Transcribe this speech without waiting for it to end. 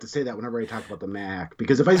to say that whenever I talk about the MAC,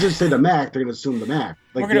 because if I just say the MAC, they're going to assume the MAC,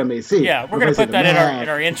 like the MAC. Yeah, we're going to put that in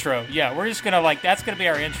our intro. Yeah, we're just going to that's going to be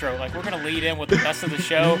our intro. Like, we're going to lead in with the rest of the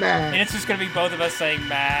show, and it's just going to be both of us saying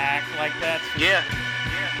MAC, like that. Yeah.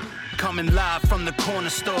 Coming live from the corner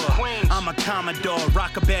store. Queens. I'm a Commodore,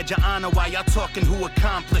 rock a badge of honor while y'all talking who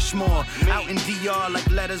accomplished more. Me. Out in DR like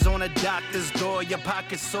letters on a doctor's door. Your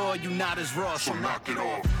pocket's sore, you not as raw, so knock it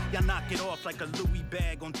off. Y'all knock it off like a Louis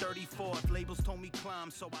bag on 34th. Labels told me climb,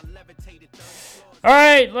 so I levitated 30 floors. All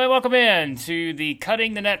right, welcome in to the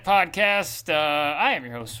Cutting the Net podcast. I am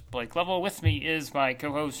your host, Blake Lovell. With me is my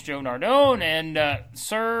co-host, Joe Nardone. And,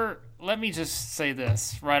 sir, let me just say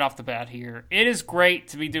this right off the bat here. It is great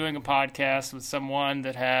to be doing a podcast with someone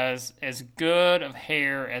that has as good of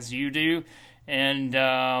hair as you do. And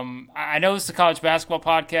I know it's a college basketball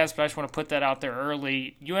podcast, but I just want to put that out there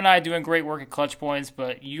early. You and I are doing great work at Clutch Points,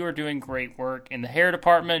 but you are doing great work in the hair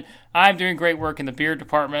department. I'm doing great work in the beard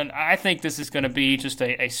department. I think this is going to be just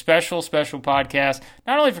a special podcast,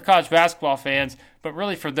 not only for college basketball fans, but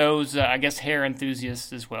really for those, hair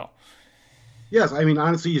enthusiasts as well. Yes, I mean,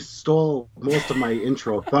 honestly, you stole most of my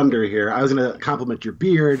intro thunder here. I was going to compliment your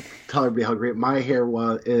beard, tell everybody how great my hair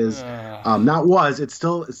it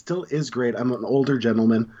still is great. I'm an older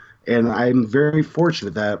gentleman, and I'm very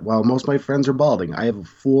fortunate that while most of my friends are balding, I have a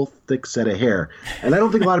full, thick set of hair. And I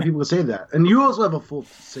don't think a lot of people can say that. And you also have a full,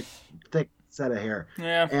 thick set of hair.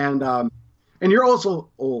 Yeah. And you're also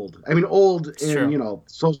old. I mean, old in,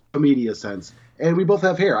 social media sense. And we both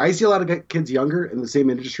have hair. I see a lot of kids younger in the same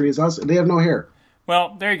industry as us, and they have no hair.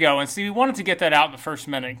 Well, there you go. And see, we wanted to get that out in the first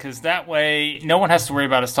minute because that way no one has to worry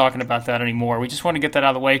about us talking about that anymore. We just want to get that out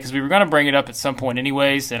of the way because we were going to bring it up at some point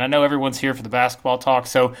anyways, and I know everyone's here for the basketball talk,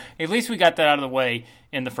 so at least we got that out of the way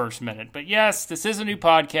in the first minute. But yes, this is a new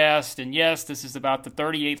podcast, and yes, this is about the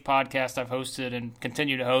 38th podcast I've hosted and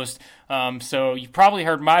continue to host. So you've probably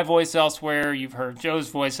heard my voice elsewhere. You've heard Joe's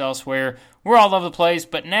voice elsewhere. We're all over the place,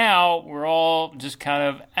 but now we're all just kind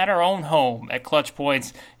of at our own home at Clutch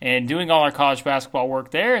Points and doing all our college basketball work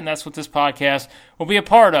there, and that's what this podcast will be a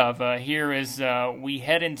part of here as we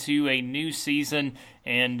head into a new season.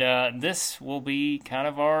 And this will be kind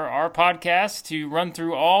of our podcast to run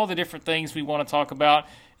through all the different things we want to talk about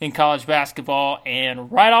in college basketball.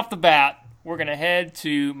 And right off the bat, we're going to head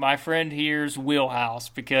to my friend here's wheelhouse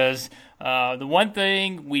because the one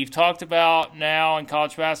thing we've talked about now in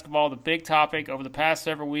college basketball, the big topic over the past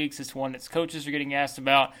several weeks, is one that coaches are getting asked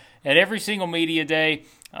about at every single media day,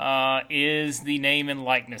 is the name and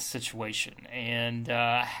likeness situation and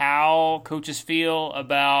how coaches feel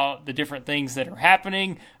about the different things that are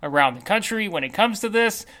happening around the country when it comes to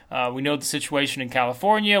this. We know the situation in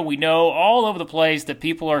California. We know all over the place that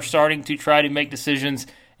people are starting to try to make decisions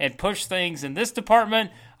and push things in this department.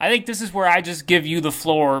 I think this is where I just give you the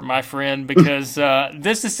floor, my friend, because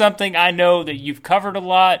this is something I know that you've covered a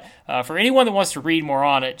lot. For anyone that wants to read more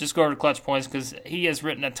on it, just go over to Clutch Points because he has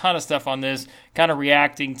written a ton of stuff on this, kind of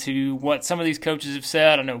reacting to what some of these coaches have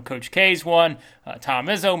said. I know Coach K's one, Tom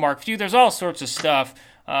Izzo, Mark Few. There's all sorts of stuff.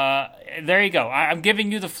 There you go. I'm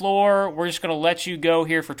giving you the floor. We're just going to let you go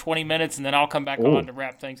here for 20 minutes, and then I'll come back on to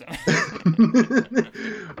wrap things up.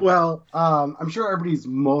 Well, I'm sure everybody's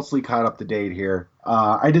mostly caught up to date here.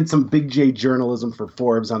 I did some big J journalism for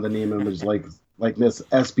Forbes on the name image like this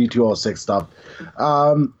SB 206 stuff.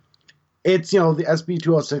 It's, the SB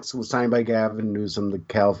 206 was signed by Gavin Newsom, the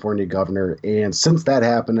California governor, and since that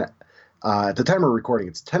happened, at the time of recording,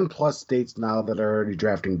 it's 10 plus states now that are already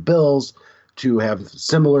drafting bills to have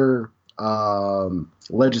similar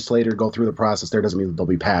legislator go through the process. There doesn't mean that they'll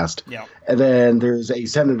be passed. Yeah. And then there's a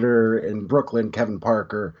senator in Brooklyn, Kevin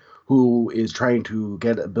Parker, who is trying to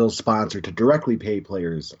get a bill sponsored to directly pay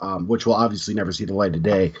players, which will obviously never see the light of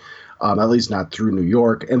day, at least not through New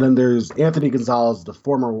York. And then there's Anthony Gonzalez, the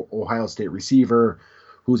former Ohio State receiver,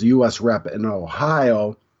 who's a U.S. rep in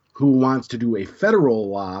Ohio, who wants to do a federal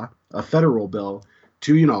bill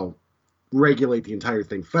to, regulate the entire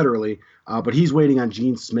thing federally. But he's waiting on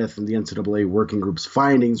Gene Smith and the NCAA working group's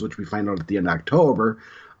findings, which we find out at the end of October.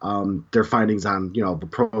 Their findings on, the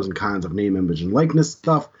pros and cons of name, image, and likeness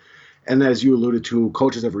stuff. And as you alluded to,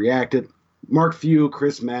 coaches have reacted. Mark Few,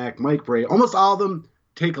 Chris Mack, Mike Bray, almost all of them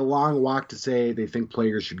take a long walk to say they think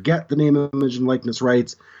players should get the name, image, and likeness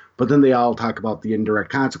rights. But then they all talk about the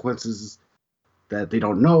indirect consequences that they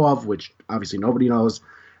don't know of, which obviously nobody knows.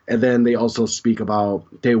 And then they also speak about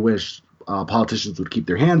they wish politicians would keep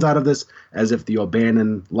their hands out of this, as if the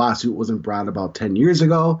O'Bannon lawsuit wasn't brought about 10 years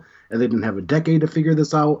ago and they didn't have a decade to figure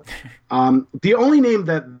this out. The only name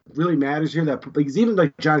that really matters here, is even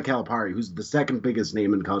like John Calipari, who's the second biggest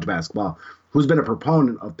name in college basketball, who's been a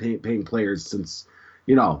proponent of paying players since,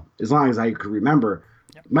 as long as I could remember.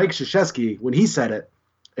 Mike Krzyzewski, when he said it,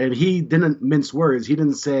 and he didn't mince words, he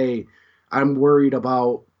didn't say, I'm worried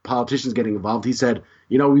about politicians getting involved. He said,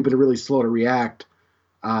 we've been really slow to react.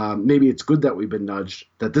 Maybe it's good that we've been nudged,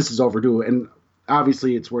 that this is overdue. And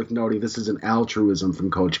obviously it's worth noting this is an altruism from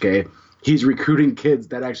Coach K. He's recruiting kids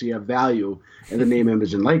that actually have value in the name,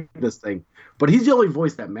 image, and likeness thing. But he's the only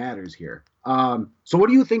voice that matters here. So what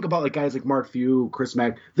do you think about guys like Mark Few, Chris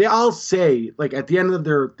Mack? They all say, at the end of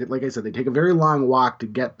their, like I said, they take a very long walk to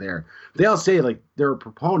get there. They all say, they're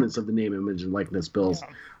proponents of the name, image, and likeness bills.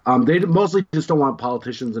 Yeah. They mostly just don't want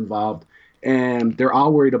politicians involved, and they're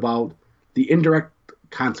all worried about the indirect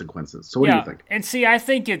consequences. So what do you think? And see, I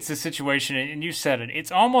think it's a situation, and you said it,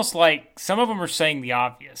 it's almost like some of them are saying the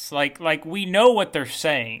obvious. Like we know what they're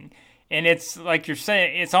saying, and it's like you're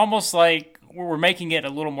saying, it's almost like we're making it a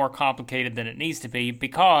little more complicated than it needs to be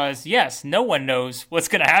because, yes, no one knows what's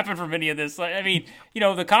going to happen from any of this.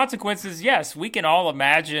 The consequences, yes, we can all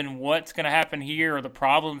imagine what's going to happen here or the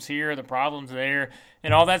problems there,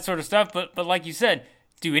 and all that sort of stuff. But like you said,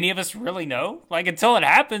 do any of us really know? Until it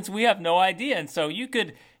happens, we have no idea. And so you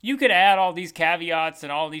could add all these caveats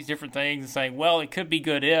and all these different things and saying, well, it could be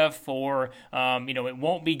good if, or, it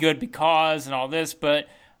won't be good because and all this. But,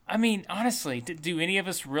 honestly, do any of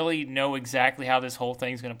us really know exactly how this whole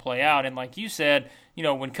thing's going to play out? And like you said,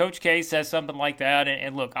 when Coach K says something like that,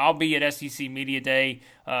 and look, I'll be at SEC Media Day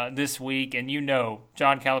this week, and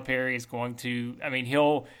John Calipari is going to,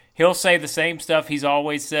 he'll say the same stuff he's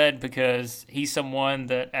always said because he's someone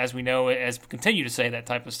that, as we know, has continued to say that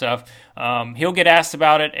type of stuff. He'll get asked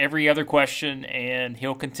about it every other question, and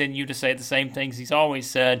he'll continue to say the same things he's always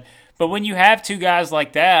said. But when you have two guys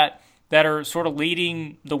like that are sort of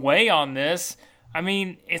leading the way on this,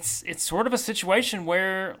 it's sort of a situation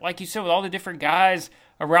where, like you said, with all the different guys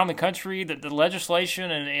around the country, the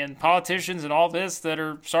legislation and politicians and all this that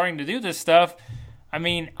are starting to do this stuff, I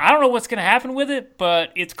don't know what's going to happen with it,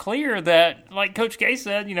 but it's clear that, like Coach K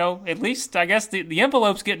said, at least I guess the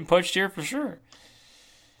envelope's getting pushed here for sure.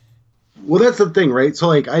 Well, that's the thing, right?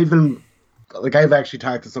 So, I've actually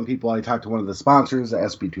talked to some people. I talked to one of the sponsors,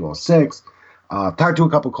 SB 206, talked to a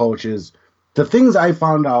couple coaches. The things I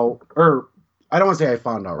found out, or I don't want to say I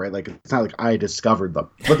found out, right? It's not like I discovered them,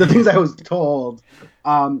 but the things I was told,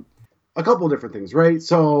 a couple of different things, right?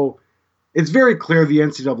 So, it's very clear the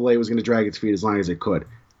NCAA was going to drag its feet as long as it could.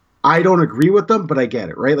 I don't agree with them, but I get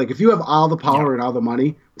it, right? If you have all the power and all the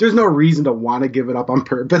money, there's no reason to want to give it up on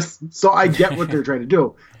purpose. So I get what they're trying to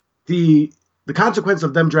do. The consequence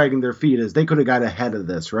of them dragging their feet is they could have got ahead of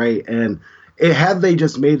this, right? And had they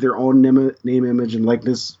just made their own name, image, and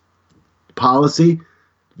likeness policy,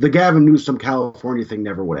 the Gavin Newsom California thing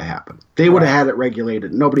never would have happened. They would have had it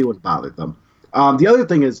regulated. Nobody would have bothered them. The other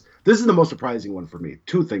thing is, this is the most surprising one for me.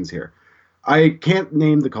 Two things here. I can't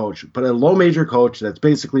name the coach, but a low major coach that's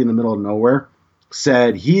basically in the middle of nowhere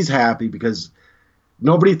said he's happy because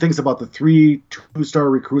nobody thinks about the 3 two-star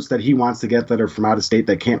recruits that he wants to get that are from out of state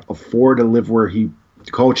that can't afford to live where he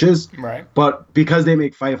coaches. Right. But because they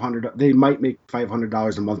make they might make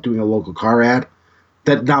 $500 a month doing a local car ad,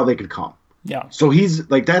 that now they could come. Yeah. So he's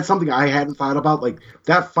that's something I hadn't thought about.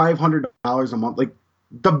 That $500 a month,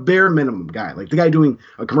 the bare minimum guy, the guy doing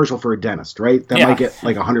a commercial for a dentist, right? That might get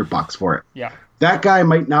 $100 for it. Yeah. That guy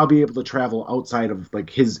might now be able to travel outside of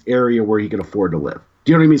his area where he can afford to live.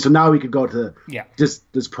 Do you know what I mean? So now he could go to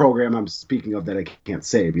this program I'm speaking of that I can't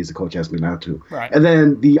say because the coach asked me not to. Right. And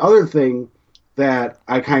then the other thing that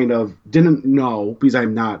I kind of didn't know because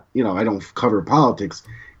I'm not, I don't cover politics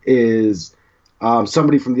is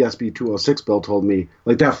somebody from the SB 206 bill told me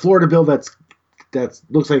that Florida bill that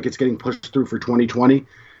looks like it's getting pushed through for 2020.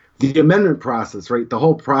 The amendment process, right? The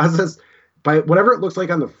whole process, by whatever it looks like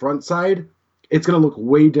on the front side, it's going to look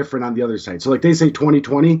way different on the other side. So they say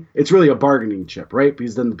 2020, it's really a bargaining chip, right?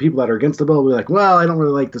 Because then the people that are against the bill will be like, well, I don't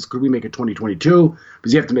really like this. Could we make it 2022?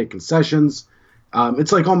 Because you have to make concessions.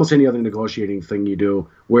 It's like almost any other negotiating thing you do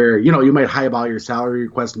where, you might highball your salary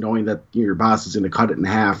request knowing that your boss is going to cut it in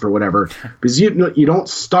half or whatever. Because you don't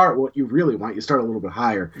start what you really want. You start a little bit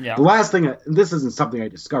higher. Yeah. The last thing, this isn't something I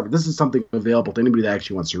discovered. This is something available to anybody that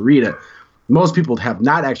actually wants to read it. Most people have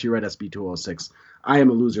not actually read SB 206. I am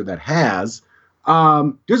a loser that has.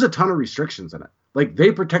 There's a ton of restrictions in it.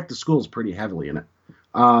 They protect the schools pretty heavily in it.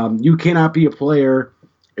 You cannot be a player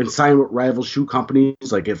and sign with rival shoe companies.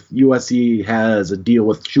 If USC has a deal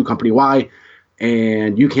with shoe company Y,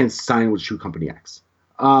 and you can't sign with shoe company X,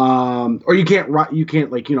 or you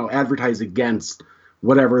can't advertise against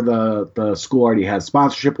whatever the school already has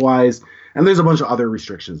sponsorship wise. And there's a bunch of other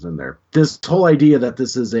restrictions in there. This whole idea that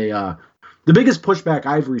this is the biggest pushback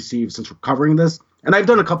I've received since covering this, and I've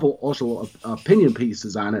done a couple also opinion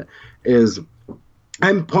pieces on it, is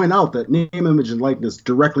I'm pointing out that name, image, and likeness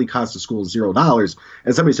directly costs the school $0.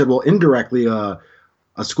 And somebody said, well, indirectly, a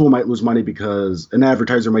school might lose money because an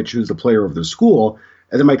advertiser might choose the player over their school.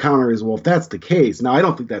 And then my counter is, well, if that's the case, now I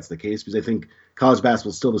don't think that's the case because I think college basketball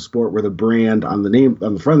is still the sport where the brand on the name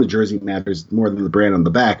on the front of the jersey matters more than the brand on the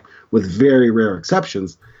back, with very rare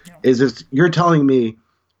exceptions. Is if you're telling me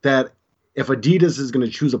that if Adidas is going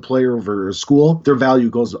to choose a player over a school, their value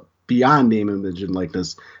goes beyond name, image, and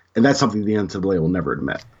likeness, and that's something the NCAA will never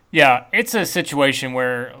admit. Yeah, it's a situation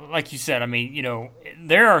where, like you said, I mean,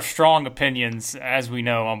 there are strong opinions, as we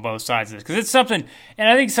know, on both sides of this. Because it's something, and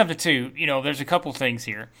I think something too, there's a couple things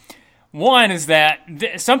here. One is that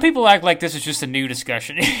some people act like this is just a new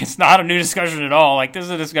discussion. It's not a new discussion at all. Like, this is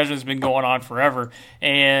a discussion that's been going on forever.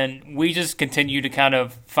 And we just continue to kind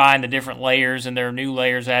of find the different layers, and there are new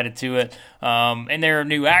layers added to it. And there are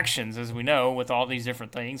new actions, as we know, with all these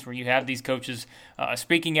different things, where you have these coaches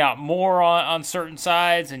speaking out more on certain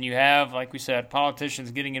sides, and you have, like we said,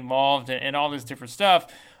 politicians getting involved and all this different stuff.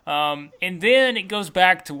 And then it goes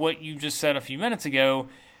back to what you just said a few minutes ago,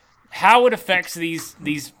 how it affects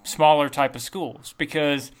these smaller type of schools,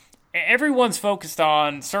 because everyone's focused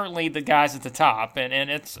on certainly the guys at the top, and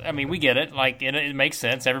it's, I mean, we get it, like it makes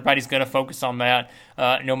sense. Everybody's going to focus on that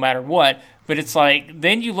no matter what. But it's like,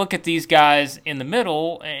 then you look at these guys in the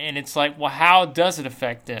middle, and it's like, well, how does it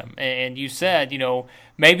affect them? And you said,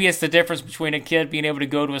 maybe it's the difference between a kid being able to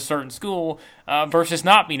go to a certain school versus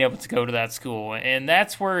not being able to go to that school, and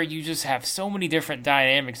that's where you just have so many different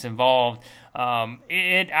dynamics involved.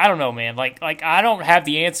 I don't know, man. Like I don't have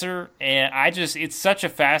the answer, and it's such a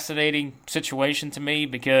fascinating situation to me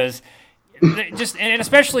because and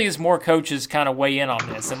especially as more coaches kind of weigh in on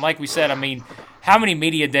this. And like we said, I mean, how many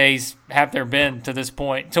media days have there been to this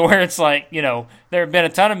point to where it's like, there have been a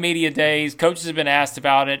ton of media days, coaches have been asked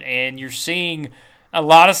about it, and you're seeing a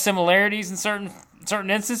lot of similarities in certain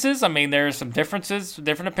instances. I mean, there are some differences,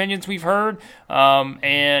 different opinions we've heard,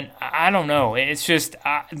 and I don't know. It's just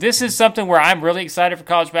this is something where I'm really excited for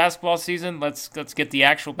college basketball season. Let's get the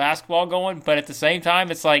actual basketball going, but at the same time,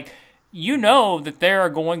 it's like, that there are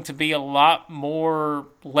going to be a lot more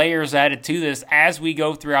layers added to this as we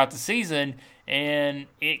go throughout the season, and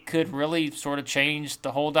it could really sort of change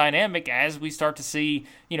the whole dynamic as we start to see,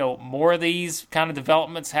 more of these kind of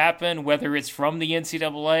developments happen, whether it's from the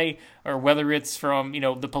NCAA or whether it's from,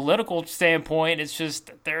 the political standpoint. It's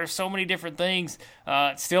just, there are so many different things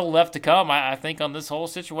still left to come, I think, on this whole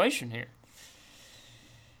situation here.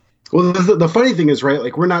 Well, the funny thing is, right,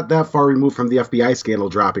 like, we're not that far removed from the FBI scandal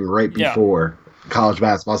dropping right before college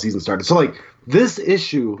basketball season started. So, like, this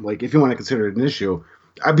issue, like, if you want to consider it an issue,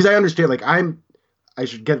 because I understand, like, I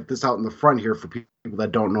should get this out in the front here for people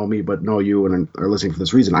that don't know me but know you and are listening for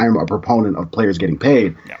this reason. I am a proponent of players getting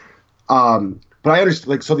paid. Yeah. But I understand,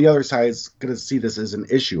 like, so the other side is going to see this as an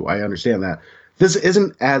issue. I understand that. This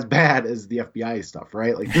isn't as bad as the FBI stuff,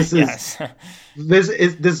 right? Like, this is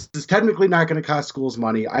this is technically not going to cost schools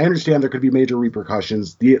money. I understand there could be major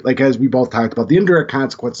repercussions. As we both talked about, the indirect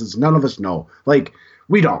consequences, none of us know. Like,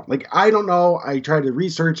 we don't. Like, I don't know. I try to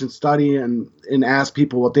research and study and ask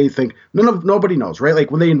people what they think. Nobody knows, right? Like,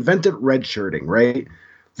 when they invented red shirting, right?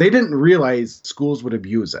 They didn't realize schools would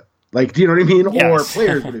abuse it. Like, do you know what I mean? Yes. Or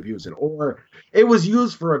players would abuse it. Or it was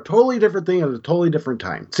used for a totally different thing at a totally different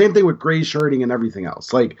time. Same thing with gray shirting and everything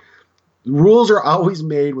else. Like, rules are always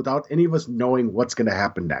made without any of us knowing what's going to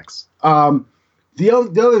happen next. The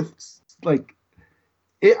other, like,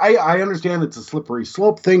 I understand it's a slippery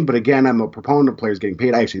slope thing, but again, I'm a proponent of players getting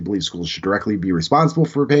paid. I actually believe schools should directly be responsible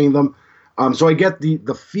for paying them. So I get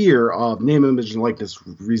the fear of name, image, and likeness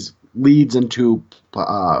leads into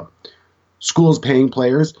schools paying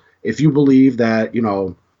players. If you believe that,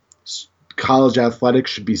 college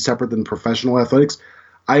athletics should be separate than professional athletics,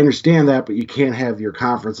 I understand that, but you can't have your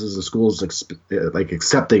conferences and schools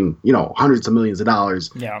accepting, hundreds of millions of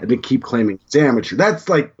dollars and then keep claiming it's amateur. That's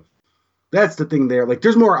the thing there. Like,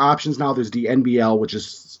 there's more options now. There's the NBL, which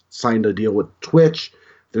is signed a deal with Twitch.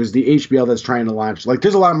 There's the HBL that's trying to launch. Like,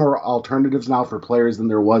 there's a lot more alternatives now for players than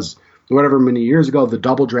there was whatever many years ago. The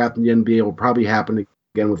double draft in the NBA will probably happen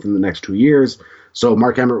again within the next 2 years. So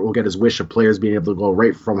Mark Emmert will get his wish of players being able to go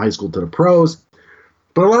right from high school to the pros.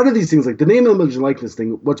 But a lot of these things, like the name, image, and likeness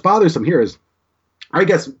thing, what's bothersome here is, I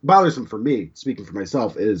guess bothersome for me, speaking for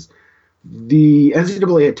myself, is the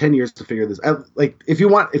NCAA had 10 years to figure this out. Like, if you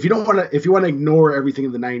want to ignore everything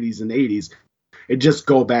in the 90s and 80s, it just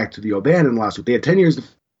go back to the O'Bannon lawsuit. They had 10 years to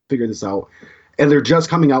figure this out, and they're just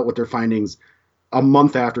coming out with their findings a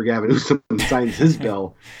month after Gavin Newsom signs his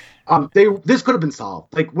bill. This could have been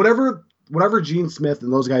solved. Like, whatever Gene Smith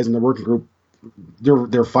and those guys in the working group,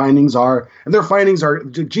 their findings are,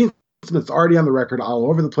 Gene Smith's already on the record all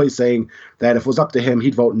over the place saying that if it was up to him,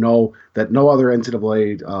 he'd vote no, that no other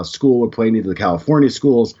NCAA school would play any of the California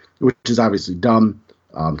schools, which is obviously dumb.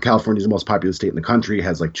 California is the most populous state in the country,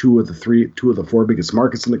 has like two of the four biggest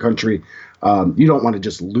markets in the country. You don't want to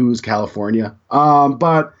just lose California.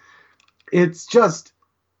 But it's just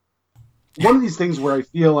one of these things where I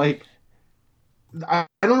feel like I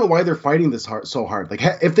don't know why they're fighting this so hard. Like,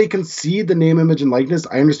 if they concede the name, image, and likeness,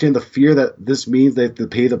 I understand the fear that this means they have to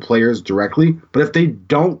pay the players directly. But if they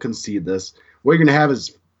don't concede this, what you're going to have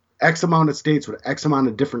is X amount of states with X amount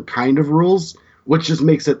of different kind of rules, which just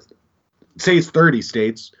makes it, say it's 30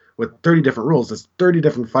 states with 30 different rules. There's 30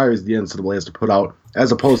 different fires the NCAA has to put out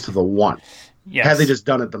as opposed to the one. Yes. Had they just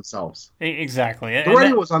done it themselves. Exactly. The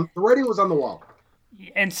writing was on the wall.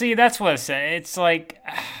 And see, that's what I say. It's like,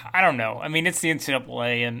 I don't know. I mean, it's the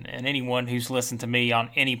NCAA, and anyone who's listened to me on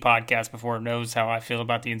any podcast before knows how I feel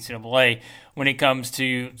about the NCAA when it comes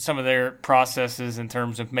to some of their processes in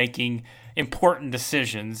terms of making important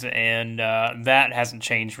decisions. And that hasn't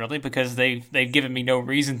changed really because they've given me no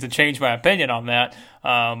reason to change my opinion on that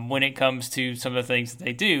when it comes to some of the things that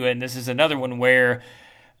they do. And this is another one where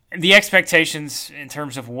the expectations in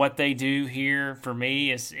terms of what they do here for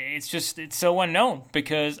me it's so unknown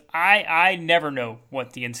because I never know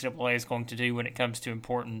what the NCAA is going to do when it comes to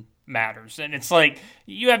important matters. And it's like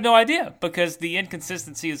you have no idea because the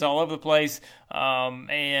inconsistency is all over the place,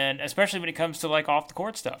 and especially when it comes to like off the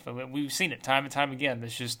court stuff. I mean, we've seen it time and time again.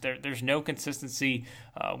 There's just there's no consistency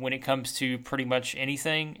when it comes to pretty much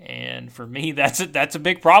anything, and for me that's a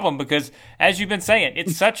big problem because as you've been saying,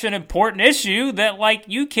 it's such an important issue that like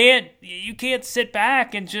you can't sit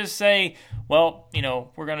back and just say, well,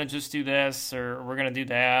 we're gonna just do this or we're gonna do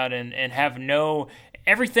that and have no.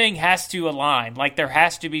 Everything has to align. Like there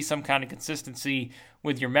has to be some kind of consistency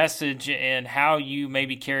with your message and how you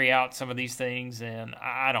maybe carry out some of these things. And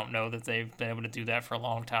I don't know that they've been able to do that for a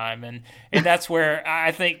long time. And that's where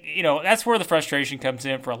I think, that's where the frustration comes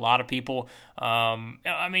in for a lot of people.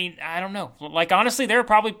 I mean, I don't know. Like, honestly, there are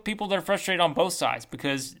probably people that are frustrated on both sides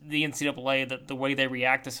because the NCAA, the way they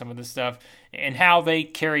react to some of this stuff and how they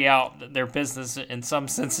carry out their business in some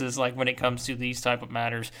senses, like when it comes to these type of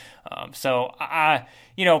matters. So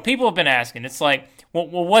people have been asking, it's like, well,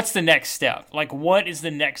 what's the next step? Like, what is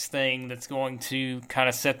the next thing that's going to kind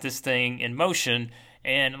of set this thing in motion?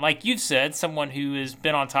 And like you've said, someone who has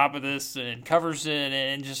been on top of this and covers it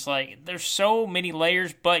and just like, there's so many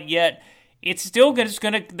layers, but yet it's still going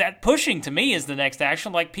to, that pushing to me is the next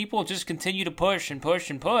action. Like people just continue to push and push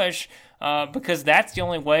and push because that's the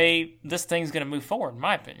only way this thing's going to move forward, in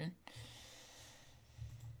my opinion.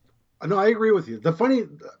 No, I agree with you.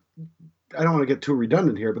 I don't want to get too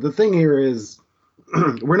redundant here, but the thing here is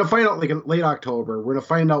we're going to find out like in late October, we're going to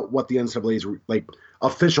find out what the NCAA's like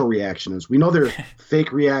official reaction is. We know there are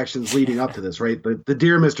fake reactions leading up to this, right? The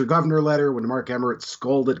Dear Mr. Governor letter when Mark Emmert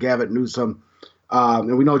scolded Gavin Newsom.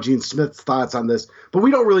 And we know Gene Smith's thoughts on this, but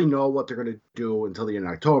we don't really know what they're going to do until the end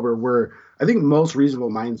of October, where I think most reasonable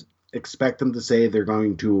minds expect them to say they're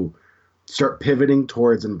going to start pivoting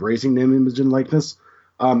towards embracing name, image, and likeness.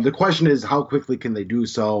 The question is, how quickly can they do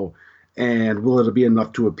so? And will it be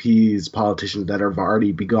enough to appease politicians that have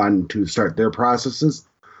already begun to start their processes?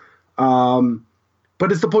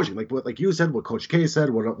 But it's the pushing, like you said, what Coach K said,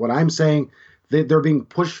 what I'm saying, they're being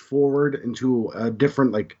pushed forward into a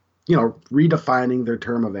different, redefining their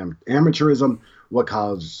term of amateurism, what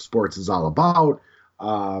college sports is all about.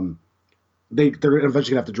 They're eventually going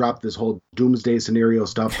to have to drop this whole doomsday scenario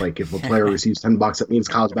stuff. Like if a player receives $10, it means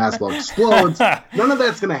college basketball explodes. None of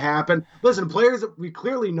that's going to happen. Listen, players that we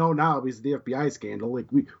clearly know now because of the FBI scandal, like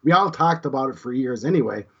we all talked about it for years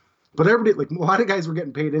anyway. But everybody, like a lot of guys were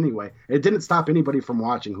getting paid anyway. It didn't stop anybody from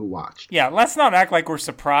watching who watched. Yeah, let's not act like we're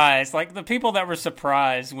surprised. Like the people that were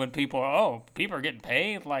surprised when people are getting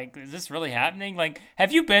paid. Like, is this really happening? Like,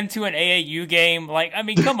 have you been to an AAU game? Like, I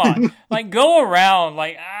mean, come on. Like, go around.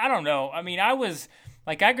 Like, I don't know. I mean, I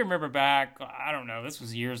can remember back, I don't know, this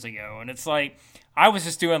was years ago. And it's like, I was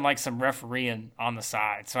just doing like some refereeing on the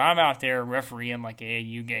side. So I'm out there refereeing like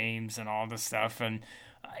AAU games and all this stuff. And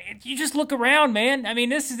you just look around, man. I mean,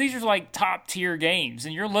 these are like top tier games,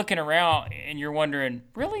 and you're looking around and you're wondering,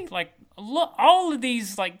 really, like, look, all of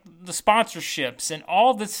these, like the sponsorships and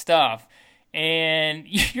all this stuff, and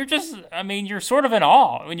you're just, I mean, you're sort of in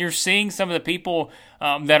awe when you're seeing some of the people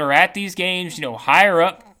that are at these games, higher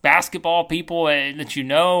up basketball people that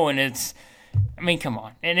and it's I mean, come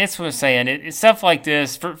on. And it's what I'm saying. It's stuff like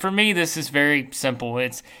this. For me, this is very simple.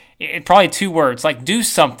 It's probably 2 words, like do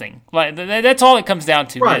something. Like that's all it comes down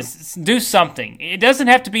to is do something. It doesn't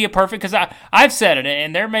have to be a perfect, because I've said it,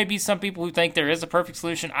 and there may be some people who think there is a perfect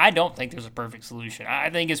solution. I don't think there's a perfect solution.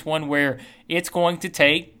 I think it's one where it's going to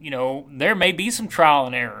take, there may be some trial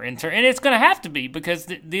and error, and it's going to have to be, because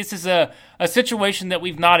this is a situation that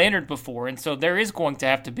we've not entered before, and so there is going to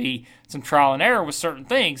have to be some trial and error with certain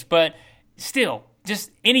things, but still,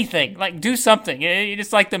 just anything, like do something.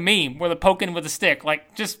 It's like the meme where the poking with a stick,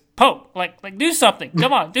 like just poke, like do something.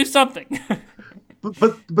 Come on, do something.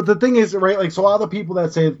 but the thing is, right? Like, so all the people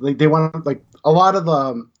that say like they want, like a lot of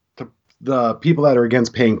the people that are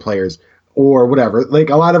against paying players or whatever,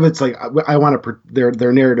 like a lot of it's like I want to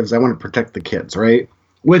their narratives. I want to protect the kids, right?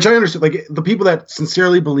 Which I understand. Like the people that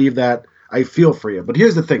sincerely believe that, I feel for you. But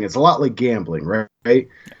here's the thing: it's a lot like gambling, right?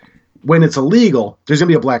 When it's illegal, there's going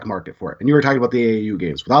to be a black market for it. And you were talking about the AAU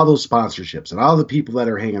games with all those sponsorships and all the people that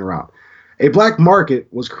are hanging around. A black market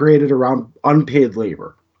was created around unpaid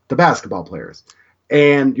labor, the basketball players.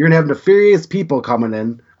 And you're going to have nefarious people coming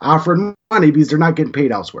in offering money because they're not getting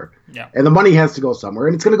paid elsewhere. Yeah. And the money has to go somewhere.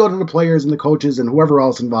 And it's going to go to the players and the coaches and whoever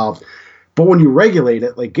else involved. But when you regulate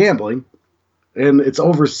it, like gambling, and it's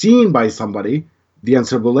overseen by somebody, the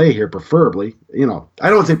NCAA here preferably, I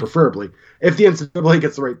don't say preferably, if the NCAA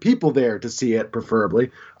gets the right people there to see it,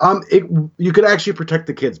 preferably, you could actually protect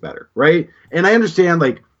the kids better, right? And I understand,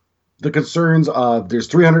 like, the concerns of there's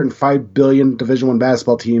 305 billion Division I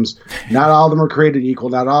basketball teams. Not all of them are created equal.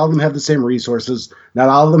 Not all of them have the same resources. Not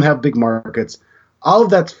all of them have big markets. All of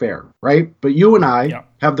that's fair, right? But you and I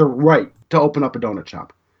have the right to open up a donut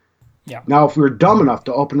shop. Yeah. Now, if we were dumb enough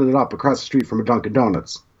to open it up across the street from a Dunkin'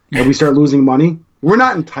 Donuts and we start losing money, we're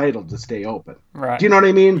not entitled to stay open. Right. Do you know what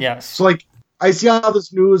I mean? Yes. So, like, I see all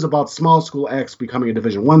this news about small school X becoming a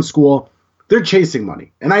Division I school. They're chasing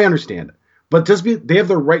money, and I understand it. But they have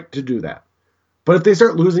the right to do that. But if they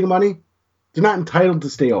start losing money, they're not entitled to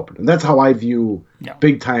stay open. And that's how I view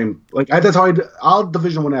big time. Like, that's how all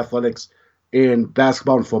Division I athletics in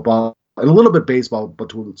basketball and football, and a little bit baseball, but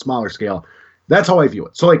to a smaller scale. That's how I view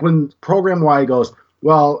it. So, like, when Program Y goes,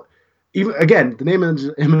 well, even again, the name, image,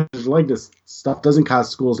 and likeness stuff doesn't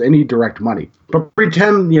cost schools any direct money. But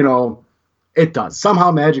pretend, it does.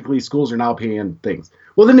 Somehow, magically, schools are now paying things.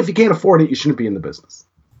 Well, then if you can't afford it, you shouldn't be in the business.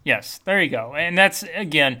 Yes, there you go. And that's,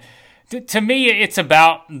 again, to me, it's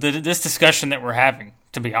about this discussion that we're having,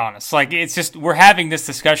 to be honest. Like, it's just, we're having this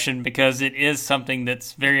discussion because it is something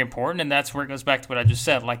that's very important, and that's where it goes back to what I just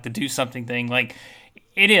said, like the do something thing. Like,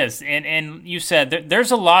 it is. And you said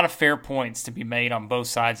there's a lot of fair points to be made on both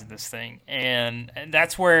sides of this thing. And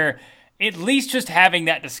that's where, at least just having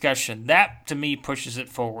that discussion, that to me pushes it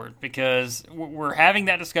forward, because we're having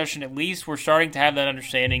that discussion. At least we're starting to have that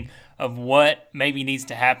understanding of what maybe needs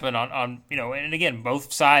to happen on and again,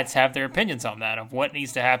 both sides have their opinions on that, of what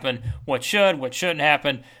needs to happen, what shouldn't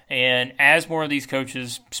happen. And as more of these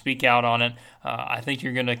coaches speak out on it, I think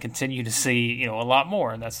you're going to continue to see, a lot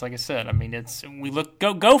more. And that's, like I said, I mean,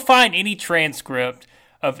 go find any transcript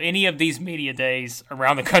of any of these media days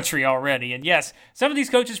around the country already. And yes, some of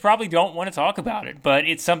these coaches probably don't want to talk about it, but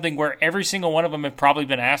it's something where every single one of them have probably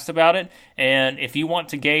been asked about it. And if you want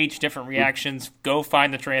to gauge different reactions, go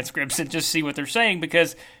find the transcripts and just see what they're saying,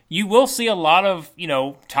 because you will see a lot of,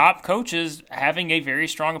 top coaches having a very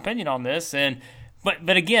strong opinion on this.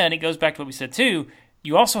 But again, it goes back to what we said too.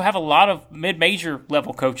 You also have a lot of mid-major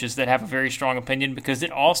level coaches that have a very strong opinion, because it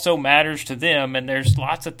also matters to them. And there's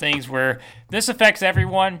lots of things where this affects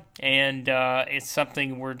everyone, and it's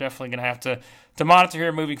something we're definitely going to have to monitor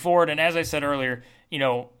here moving forward. And as I said earlier,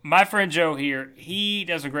 my friend Joe here, he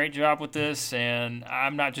does a great job with this, and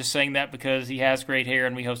I'm not just saying that because he has great hair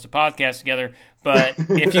and we host a podcast together. But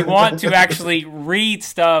if you want to actually read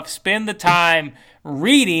stuff, spend the time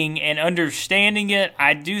reading and understanding it,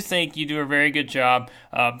 I do think you do a very good job,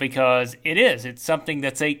 because it's something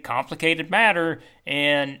that's a complicated matter,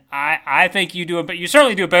 and I think you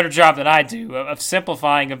certainly do a better job than I do of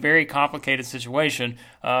simplifying a very complicated situation.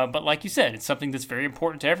 But like you said, it's something that's very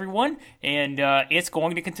important to everyone, and it's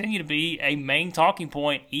going to continue to be a main talking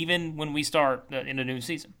point even when we start in the new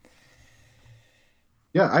season.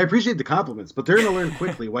 Yeah, I appreciate the compliments, but they're going to learn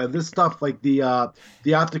quickly why this stuff, like the off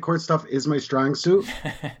the court stuff, is my strong suit.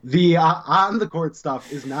 The on the court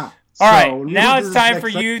stuff is not. All right, now it's time for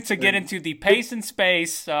you to get into the pace and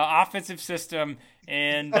space offensive system,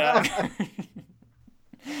 and let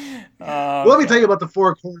me tell you about the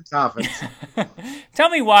four corners offense. tell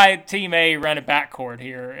me why Team A ran a backcourt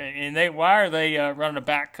here, and why are they running a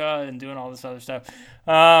back cut and doing all this other stuff?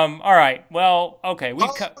 All right, well, okay, we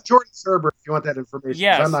cut Jordan Serber if you want that information.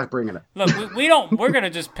 Yes, I'm not bringing it. Look, we don't. We're gonna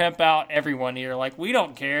just pimp out everyone here. Like, we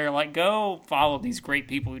don't care. Like, go follow these great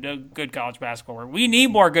people who do good college basketball work. We need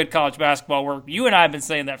more good college basketball work. You and I have been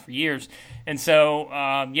saying that for years. And so,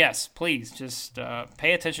 yes, please just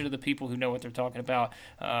pay attention to the people who know what they're talking about.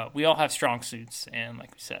 We all have strong suits, and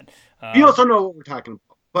like we said, we also know what we're talking about.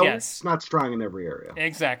 But yes. It's not strong in every area.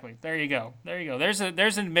 Exactly. There you go. There's an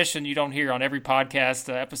admission you don't hear on every podcast,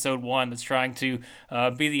 episode 1, that's trying to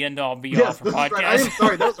be the end-all, be-all for podcasts. Right. I am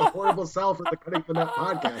sorry. That was a horrible sell for the Cutting the Net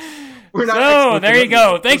podcast. So, there you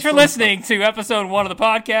go. Thanks for listening to episode 1 of the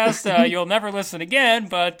podcast. You'll never listen again,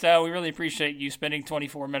 but we really appreciate you spending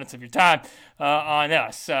 24 minutes of your time on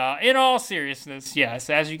us. In all seriousness, yes,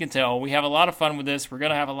 as you can tell, we have a lot of fun with this. We're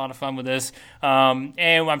going to have a lot of fun with this. And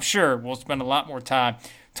I'm sure we'll spend a lot more time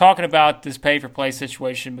talking about this pay-for-play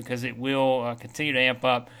situation because it will continue to amp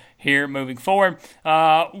up here moving forward.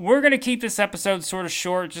 We're going to keep this episode sort of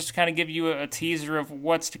short just to kind of give you a teaser of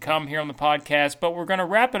what's to come here on the podcast, but we're going to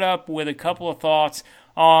wrap it up with a couple of thoughts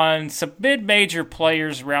on some mid-major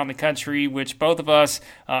players around the country, which both of us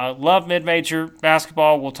love mid-major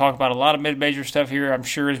basketball. We'll talk about a lot of mid-major stuff here, I'm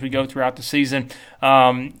sure, as we go throughout the season.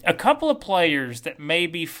 A couple of players that may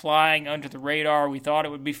be flying under the radar, we thought it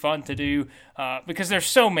would be fun to do because there's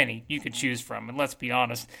so many you could choose from. And let's be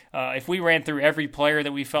honest, if we ran through every player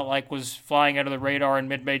that we felt like was flying under the radar in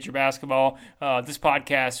mid-major basketball, this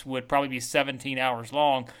podcast would probably be 17 hours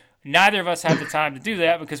long. Neither of us have the time to do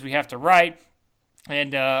that because we have to write,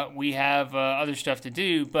 and we have other stuff to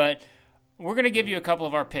do, but we're going to give you a couple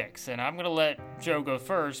of our picks, and I'm going to let Joe go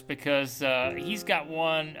first because he's got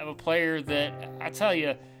one of a player that, I tell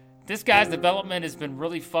you, this guy's development has been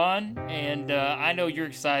really fun, and I know you're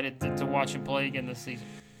excited to watch him play again this season.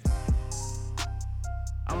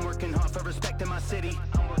 I'm working hard for respect in my city.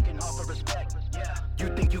 I'm working hard for respect, yeah.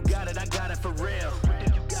 You think you got it, I got it for real. You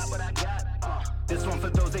think you got what I got? This one for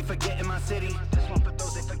those they forget in my city. This one for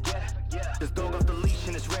those they forget. Yeah. This dog off the leash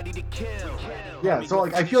and it's ready to kill. Yeah, so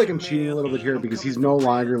like I feel like I'm cheating a little bit here because he's no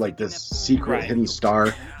longer like this secret hidden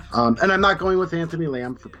star. And I'm not going with Anthony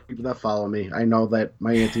Lamb for people that follow me. I know that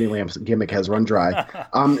my Anthony Lamb gimmick has run dry.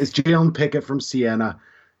 It's Jalen Pickett from Siena.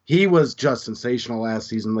 He was just sensational last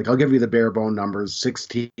season. Like, I'll give you the bare bone numbers: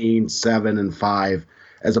 16, 7, and 5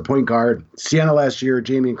 as a point guard. Siena last year,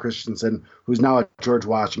 Jamian Christensen, who's now at George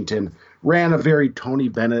Washington, ran a very Tony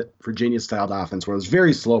Bennett, Virginia-styled offense where it was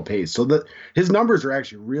very slow pace. So his numbers are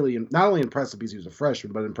actually really not only impressive because he was a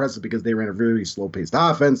freshman, but impressive because they ran a very slow-paced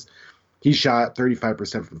offense. He shot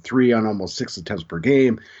 35% from 3 on almost 6 attempts per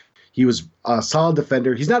game. He was a solid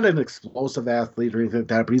defender. He's not an explosive athlete or anything like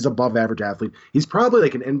that, but he's an above-average athlete. He's probably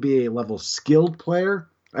like an NBA-level skilled player.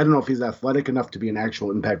 I don't know if he's athletic enough to be an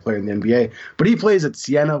actual impact player in the NBA, but he plays at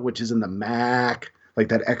Siena, which is in the MAC, like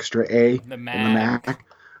that extra A. The MAC. In the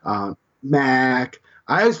MAC. MAC.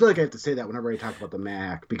 I always feel like I have to say that whenever I talk about the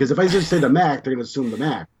MAC, because if I just say the MAC, they're going to assume the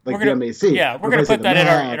MAC, like the MAC. Yeah, we're going to put that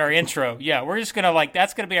in our intro. Yeah, we're just going to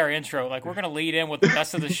that's going to be our intro. Like, we're going to lead in with the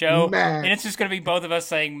rest of the show, and it's just going to be both of us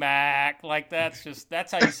saying MAC. Like, that's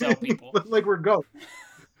how you sell people. Like we're going.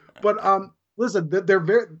 But listen,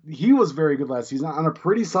 he was very good last season on a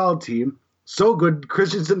pretty solid team. So good,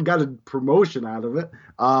 Christensen got a promotion out of it.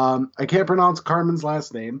 I can't pronounce Carmen's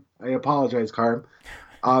last name. I apologize, Carm.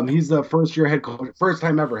 He's the first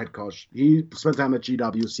time ever head coach. He spent time at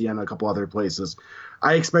GWC and a couple other places.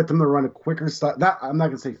 I expect him to run a quicker style. I'm not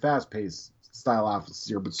going to say fast-paced style offense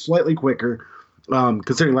here, but slightly quicker,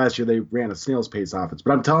 considering last year they ran a snail's pace offense.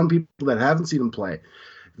 But I'm telling people that haven't seen him play,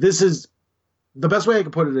 this is the best way I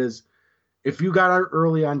can put it is if you got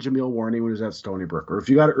early on Jameel Warney when he was at Stony Brook, or if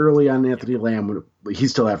you got early on Anthony Lamb when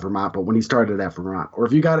he's still at Vermont, but when he started at Vermont, or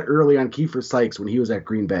if you got early on Kiefer Sykes when he was at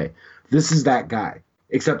Green Bay, this is that guy.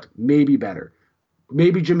 Except maybe better.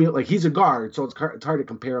 Maybe Jimmy, like he's a guard, so it's hard to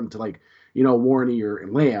compare him to Warney or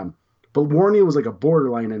Lamb. But Warney was like a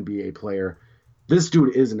borderline NBA player. This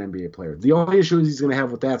dude is an NBA player. The only issue he's going to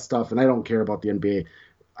have with that stuff, and I don't care about the NBA.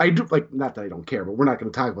 I do not that I don't care, but we're not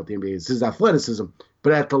going to talk about the NBA. It's his athleticism.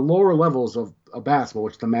 But at the lower levels of basketball,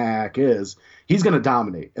 which the MAC is, he's going to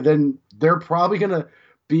dominate. And then they're probably going to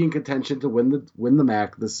be in contention to win the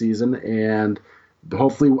MAC this season, and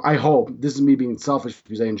hopefully, I hope, this is me being selfish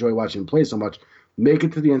because I enjoy watching him play so much, make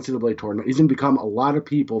it to the NCAA tournament. He's going to become a lot of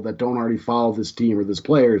people that don't already follow this team or this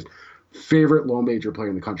player's favorite low major player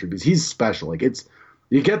in the country because he's special. Like,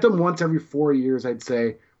 you get them once every 4 years, I'd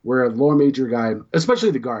say, where a low major guy,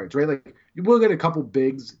 especially the guards, right? Like, we'll get a couple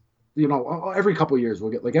bigs, every couple of years.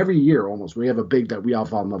 We'll get, like, every year almost, we have a big that we all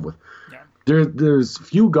fall in love with. Yeah. there's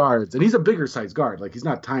few guards, and he's a bigger size guard. Like, he's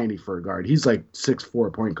not tiny for a guard. He's like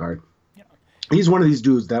 6'4" point guard. Yeah. He's one of these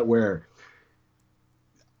dudes that where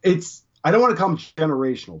it's, I don't want to call him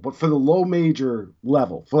generational, but for the low major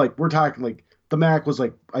level, for like, we're talking like the MAC was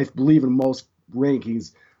like, I believe in most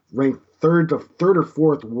rankings, ranked third or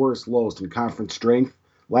fourth worst lowest in conference strength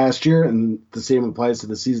last year, and the same applies to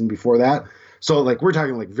the season before that. So like, we're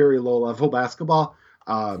talking like very low level basketball.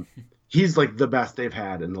 He's like the best they've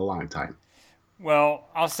had in a long time. Well,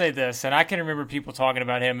 I'll say this, and I can remember people talking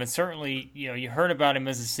about him, and certainly, you heard about him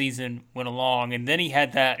as the season went along, and then he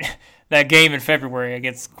had that game in February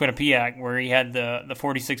against Quinnipiac where he had the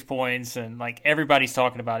 46 points, and like everybody's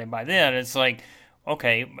talking about him by then. It's like,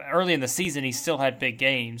 okay, early in the season he still had big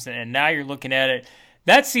games, and now you're looking at it.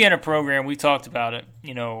 That Siena program, we talked about it,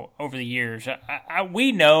 over the years.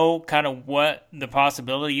 We know kind of what the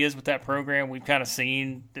possibility is with that program. We've kind of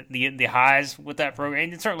seen the highs with that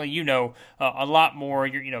program, and certainly a lot more.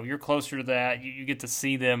 You're closer to that. You get to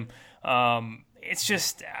see them. It's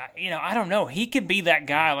just I don't know. He could be that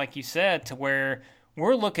guy, like you said, to where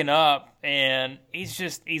we're looking up, and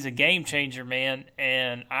he's a game changer, man.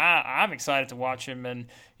 And I'm excited to watch him. And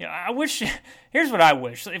I wish. Here's what I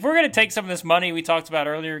wish: if we're going to take some of this money we talked about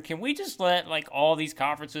earlier, can we just let like all these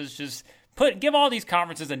conferences just give all these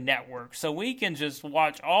conferences a network so we can just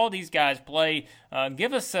watch all these guys play?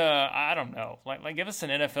 Give us I don't know, like give us an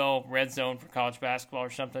NFL red zone for college basketball or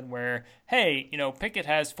something where, hey, Pickett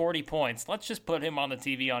has 40 points. Let's just put him on the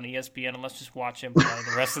TV on ESPN and let's just watch him play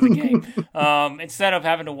the rest of the game instead of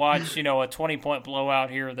having to watch a 20-point blowout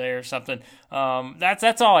here or there or something.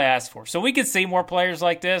 That's all I ask for. So we could see more players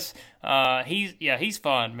like this. He's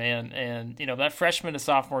fun, man, and that freshman to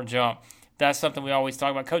sophomore jump. That's something we always talk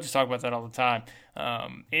about. Coaches talk about that all the time.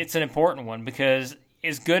 It's an important one because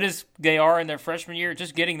as good as they are in their freshman year,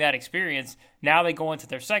 just getting that experience, now they go into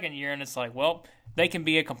their second year, and it's like, well, they can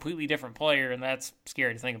be a completely different player, and that's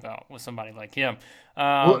scary to think about with somebody like him.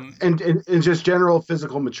 And just general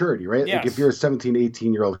physical maturity, right? Yes. Like if you're a 17,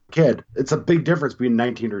 18-year-old kid, it's a big difference between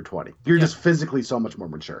 19 or 20. You're just physically so much more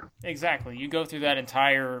mature. Exactly. You go through that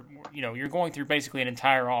entire, you're going through basically an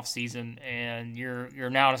entire off season, and you're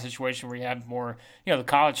now in a situation where you have more, the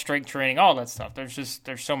college strength training, all that stuff.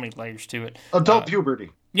 There's so many layers to it. Adult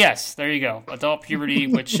puberty. Yes, there you go. Adult puberty,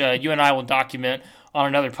 which you and I will document on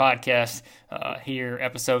another podcast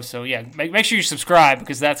episode. So yeah, make sure you subscribe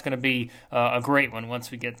because that's going to be a great one once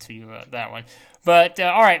we get to that one. But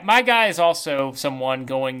all right, my guy is also someone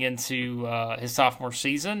going into his sophomore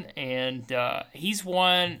season, and he's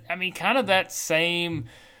one. I mean, kind of that same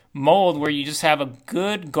mold where you just have a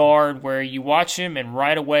good guard where you watch him and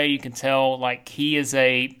right away you can tell like he is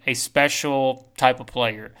a special type of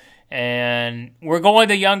player. And we're going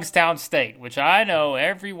to Youngstown State, which I know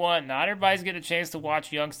not everybody's getting a chance to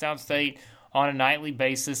watch Youngstown State on a nightly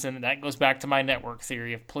basis, and that goes back to my network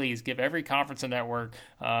theory of please give every conference a network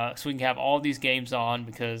so we can have all these games on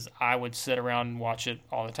because I would sit around and watch it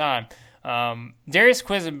all the time. Darius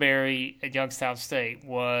Quisenberry at Youngstown State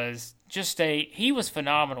was he was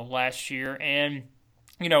phenomenal last year, and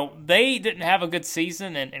they didn't have a good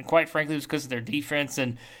season, and quite frankly, it was because of their defense.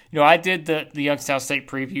 And, I did the Youngstown State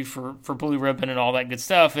preview for Blue Ribbon and all that good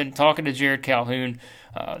stuff, and talking to Jared Calhoun,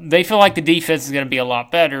 they feel like the defense is going to be a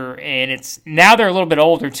lot better, and now they're a little bit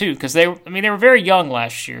older, too, because they were very young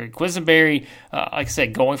last year. Quisenberry, like I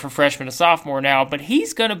said, going from freshman to sophomore now, but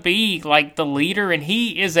he's going to be, like, the leader, and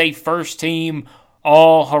he is a first-team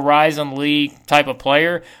all Horizon League type of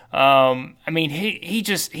player. He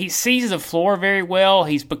sees the floor very well.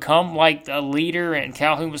 He's become like a leader, and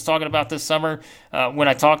Calhoun was talking about this summer when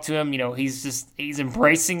I talked to him. He's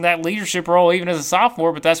embracing that leadership role even as a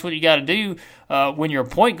sophomore, but that's what you got to do when you're a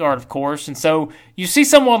point guard, of course. And so you see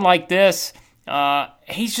someone like this,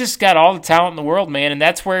 he's just got all the talent in the world, man, and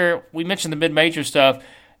that's where we mentioned the mid-major stuff.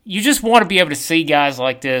 You just want to be able to see guys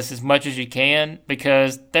like this as much as you can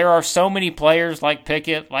because there are so many players like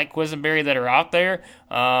Pickett, like Quisenberry that are out there,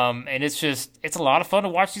 and it's a lot of fun to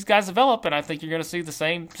watch these guys develop, and I think you're going to see the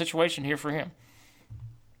same situation here for him.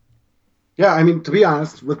 Yeah, I mean, to be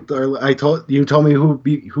honest, you told me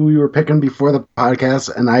who you were picking before the podcast,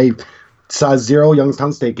 and I saw 0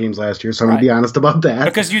 Youngstown State games last year, so I'm going to be honest about that.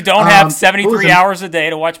 Because you don't have 73 hours a day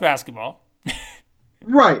to watch basketball.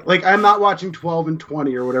 Right, like I'm not watching 12 and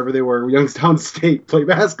 20 or whatever they were. Youngstown State play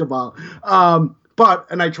basketball, but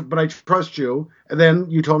I trust you. And then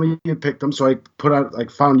you told me you picked him, so I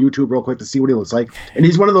found YouTube real quick to see what he looks like. And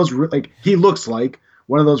he's one of those he looks like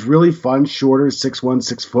one of those really fun, shorter, 6'1",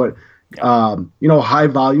 6 foot, high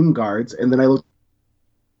volume guards. And then I looked,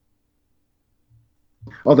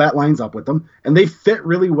 that lines up with them, and they fit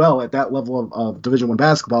really well at that level of Division I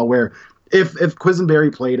basketball where if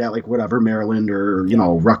Quisenberry played at like whatever Maryland or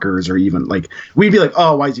Rutgers or even like we'd be like,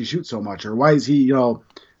 oh, why does he shoot so much, or why is he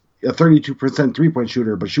a 32% 3-point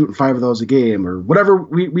shooter but shooting 5 of those a game or whatever.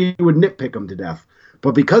 We would nitpick him to death,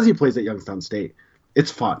 but because he plays at Youngstown State,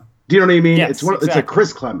 it's fun. Do you know what I mean? Yes, It's exactly. It's like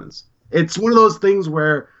Chris Clemens. It's one of those things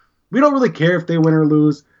where we don't really care if they win or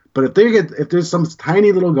lose, but if there's some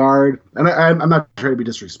tiny little guard, and I'm not trying to be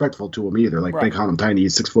disrespectful to him either, like they call him tiny,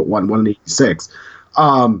 he's 6'1", 186.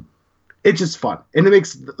 It's just fun, and it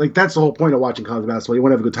makes like that's the whole point of watching college basketball. You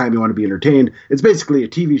want to have a good time, you want to be entertained. It's basically a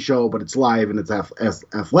TV show, but it's live and it's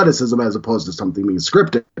athleticism as opposed to something being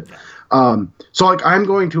scripted. So like I'm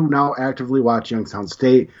going to now actively watch Youngstown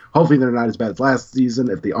State. Hopefully they're not as bad as last season.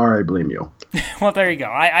 If they are, I blame you. Well, there you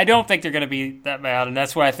go. I don't think they're going to be that bad, and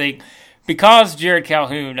that's why I think. Because Jared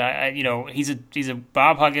Calhoun, he's a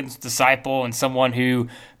Bob Huggins disciple and someone who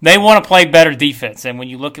they want to play better defense. And when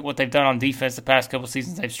you look at what they've done on defense the past couple of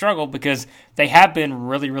seasons, they've struggled because they have been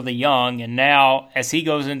really, really young. And now, as he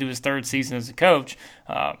goes into his third season as a coach,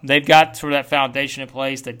 they've got sort of that foundation in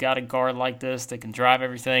place. They've got a guard like this that can drive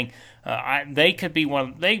everything. They could be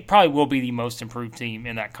they probably will be the most improved team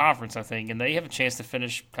in that conference, I think, and they have a chance to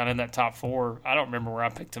finish kind of in that top 4. I don't remember where I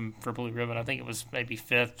picked them for Blue Ribbon. I think it was maybe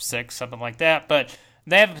 5th, 6th, something like that. But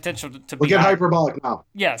they have a potential to be. We'll get hyperbolic now.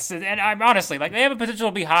 Yes, and I'm honestly they have a potential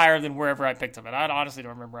to be higher than wherever I picked them, and I honestly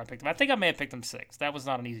don't remember where I picked them. I think I may have picked them 6th. That was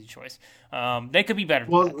not an easy choice. They could be better.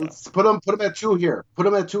 Well, than that, let's put them at 2 here. Put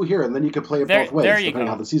them at 2 here, and then you can play it both ways depending on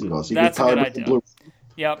how the season goes. So that's a good idea.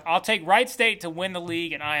 Yep, I'll take Wright State to win the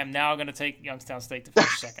league, and I am now going to take Youngstown State to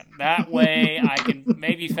finish second. That way, I can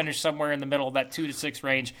maybe finish somewhere in the middle of that 2 to 6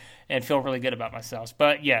 range and feel really good about myself.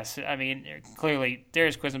 But yes, I mean, clearly,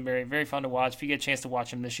 Darius Quisenberry, very fun to watch. If you get a chance to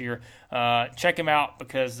watch him this year, check him out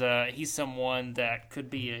because he's someone that could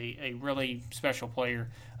be a really special player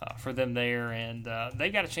for them there. And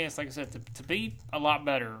they've got a chance, like I said, to be a lot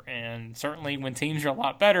better. And certainly when teams are a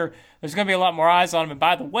lot better, there's going to be a lot more eyes on them. And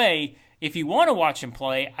by the way, if you want to watch him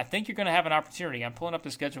play, I think you're going to have an opportunity. I'm pulling up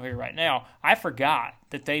the schedule here right now. I forgot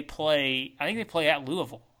that they play at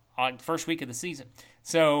Louisville on the first week of the season.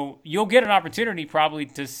 So you'll get an opportunity probably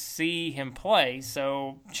to see him play.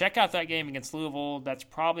 So check out that game against Louisville. That's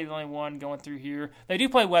probably the only one going through here. They do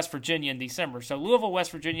play West Virginia in December. So Louisville,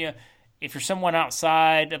 West Virginia, if you're someone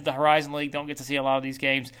outside of the Horizon League, don't get to see a lot of these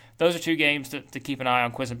games. Those are 2 games to keep an eye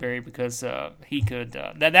on Quisenberry because he could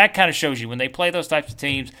that kind of shows you when they play those types of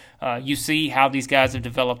teams, you see how these guys have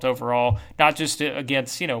developed overall, not just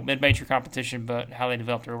against mid-major competition, but how they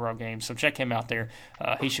developed their overall games. So check him out there.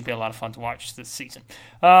 He should be a lot of fun to watch this season.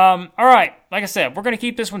 All right, like I said, we're going to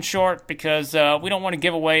keep this one short because we don't want to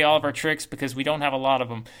give away all of our tricks because we don't have a lot of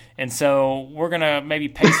them, and so we're going to maybe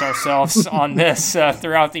pace ourselves on this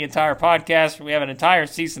throughout the entire podcast. We have an entire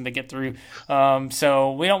season to get through,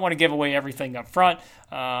 so we don't want to give away everything up front.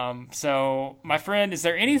 So, my friend, is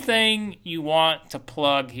there anything you want to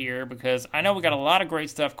plug here? Because I know we got a lot of great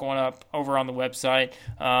stuff going up over on the website,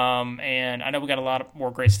 and I know we got a lot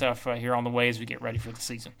more great stuff here on the way as we get ready for the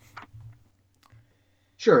season.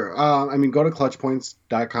 Sure. Go to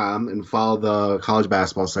clutchpoints.com and follow the college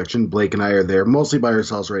basketball section. Blake and I are there mostly by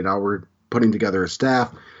ourselves right now. We're putting together a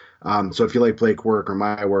staff. So if you like Blake work or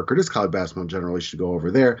my work or just college basketball in general, you should go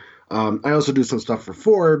over there. I also do some stuff for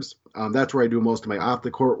Forbes. That's where I do most of my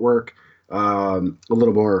off-the-court work, a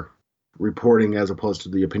little more reporting as opposed to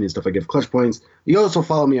the opinion stuff I give Clutch Points. You also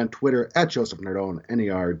follow me on Twitter at Joseph Nardone,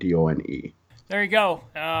 Nerdone. There you go.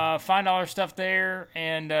 Find all our stuff there.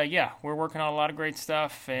 And, we're working on a lot of great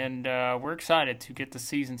stuff, and we're excited to get the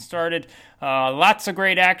season started. Lots of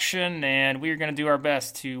great action, and we are going to do our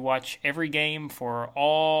best to watch every game for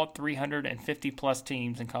all 350-plus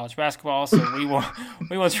teams in college basketball. So we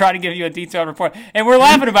will try to give you a detailed report. And we're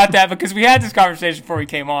laughing about that because we had this conversation before we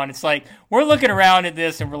came on. It's like we're looking around at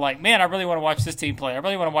this, and we're like, man, I really want to watch this team play. I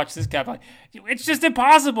really want to watch this guy play. It's just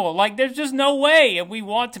impossible. Like, there's just no way, and we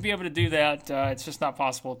want to be able to do that. It's just not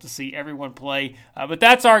possible to see everyone play. But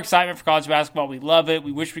that's our excitement for college basketball. We love it.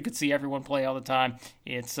 We wish we could see everyone play all the time.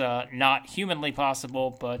 It's not humanly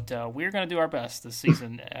possible, but we're going to do our best this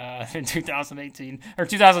season in 2018 or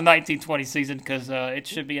 2019-20 season because it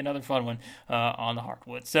should be another fun one on the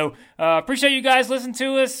hardwood. So appreciate you guys listening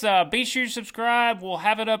to us. Be sure to subscribe. We'll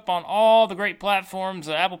have it up on all the great platforms,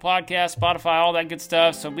 Apple Podcasts, Spotify, all that good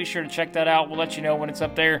stuff. So be sure to check that out. We'll let you know when it's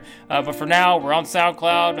up there. But for now, we're on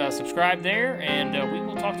SoundCloud. Subscribe there, and we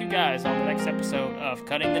will talk to you guys on the next episode of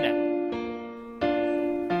Cutting the Net.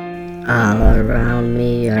 All around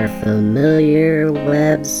me are familiar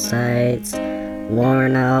websites,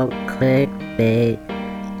 worn out clickbait,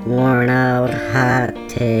 worn out hot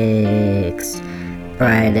takes.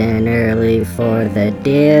 bright and early for the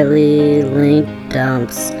daily link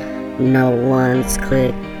dumps. No one's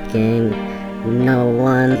clicking, no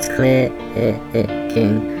one's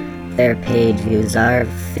clicking. Their page views are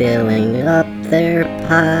filling up their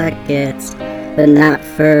pockets, but not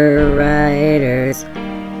for writers,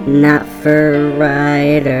 not for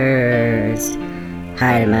writers.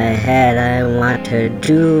 Hide my head, I want to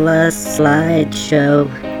do a slideshow.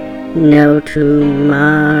 No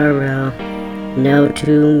tomorrow, no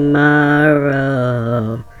tomorrow.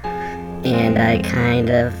 And I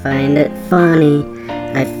kinda find it funny,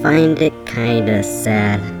 I find it kinda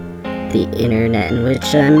sad. The internet in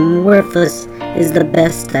which I'm worthless is the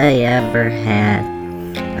best I ever had.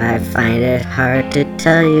 I find it hard to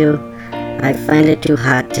tell you, I find it too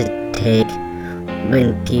hot to take.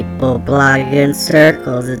 When people blog in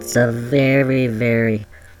circles, it's a very, very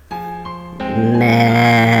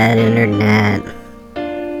mad internet.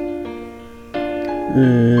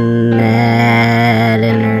 Mad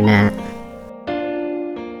internet.